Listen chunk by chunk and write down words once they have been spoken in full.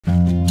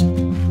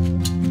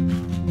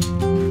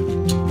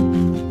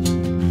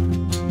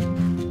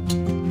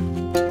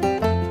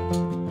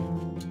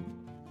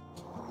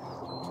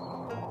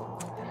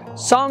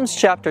Psalms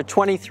chapter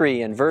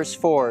 23 and verse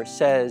 4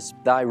 says,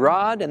 "Thy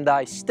rod and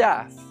thy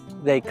staff,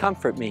 they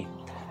comfort me."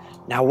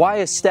 Now, why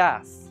a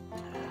staff?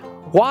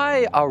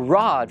 Why a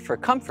rod for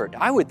comfort?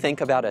 I would think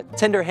about a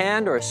tender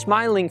hand or a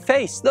smiling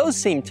face. Those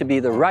seem to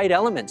be the right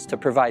elements to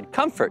provide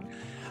comfort.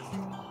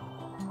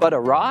 But a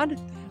rod?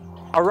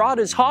 A rod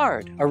is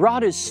hard. A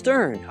rod is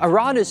stern. A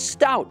rod is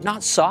stout,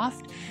 not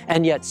soft.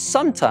 And yet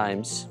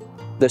sometimes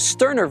the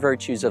sterner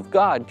virtues of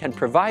God can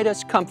provide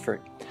us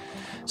comfort,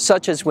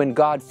 such as when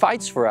God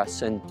fights for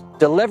us and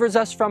delivers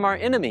us from our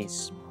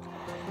enemies.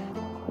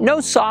 No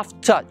soft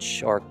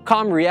touch or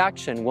calm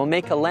reaction will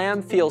make a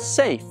lamb feel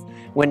safe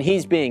when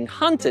he's being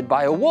hunted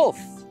by a wolf.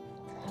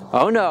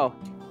 Oh no,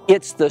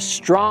 it's the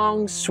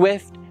strong,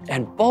 swift,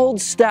 and bold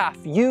staff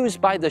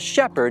used by the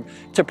shepherd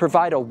to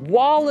provide a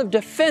wall of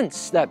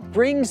defense that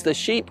brings the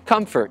sheep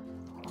comfort.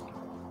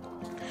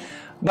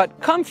 But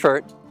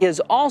comfort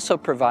is also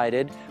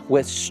provided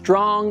with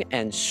strong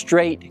and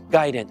straight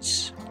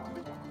guidance.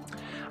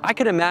 I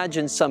can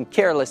imagine some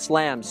careless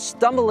lamb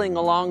stumbling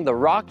along the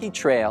rocky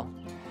trail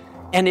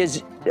and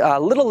his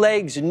little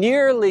legs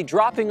nearly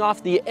dropping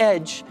off the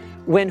edge,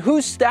 when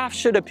whose staff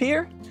should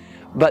appear?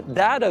 But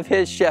that of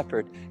his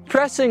shepherd,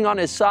 pressing on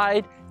his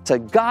side to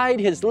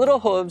guide his little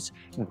hooves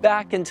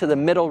back into the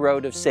middle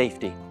road of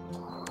safety.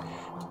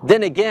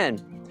 Then again,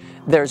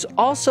 there's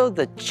also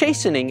the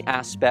chastening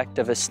aspect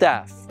of a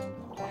staff.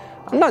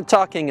 I'm not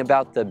talking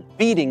about the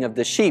beating of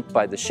the sheep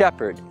by the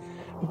shepherd,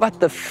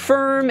 but the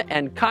firm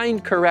and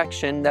kind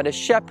correction that a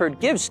shepherd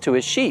gives to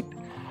his sheep,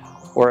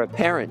 or a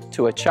parent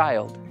to a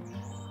child,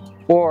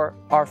 or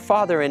our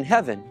Father in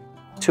heaven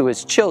to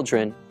his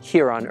children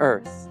here on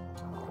earth.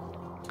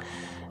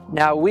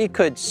 Now, we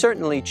could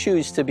certainly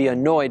choose to be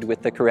annoyed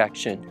with the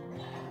correction,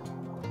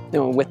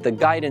 with the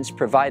guidance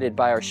provided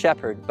by our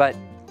shepherd, but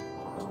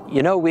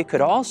we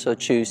could also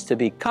choose to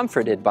be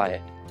comforted by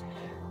it,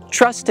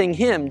 trusting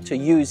him to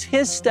use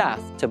his staff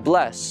to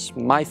bless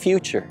my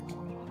future.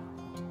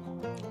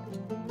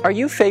 Are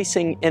you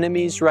facing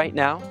enemies right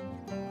now?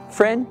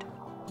 Friend,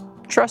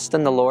 trust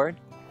in the Lord,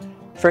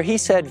 for he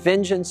said,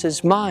 "Vengeance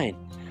is mine.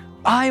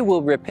 I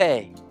will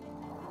repay."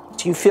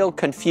 Do you feel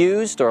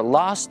confused or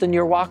lost in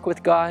your walk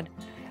with God?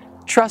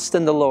 Trust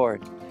in the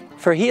Lord,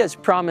 for he has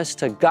promised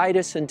to guide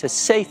us into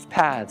safe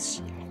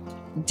paths.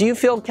 Do you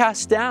feel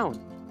cast down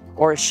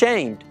or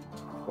ashamed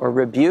or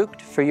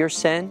rebuked for your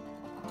sin?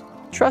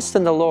 Trust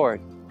in the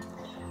Lord.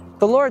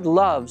 The Lord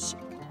loves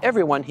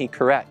everyone he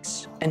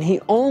corrects, and he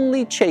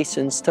only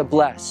chastens to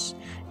bless.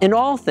 In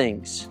all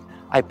things,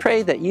 I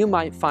pray that you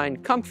might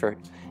find comfort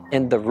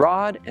in the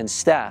rod and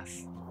staff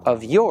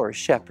of your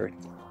shepherd.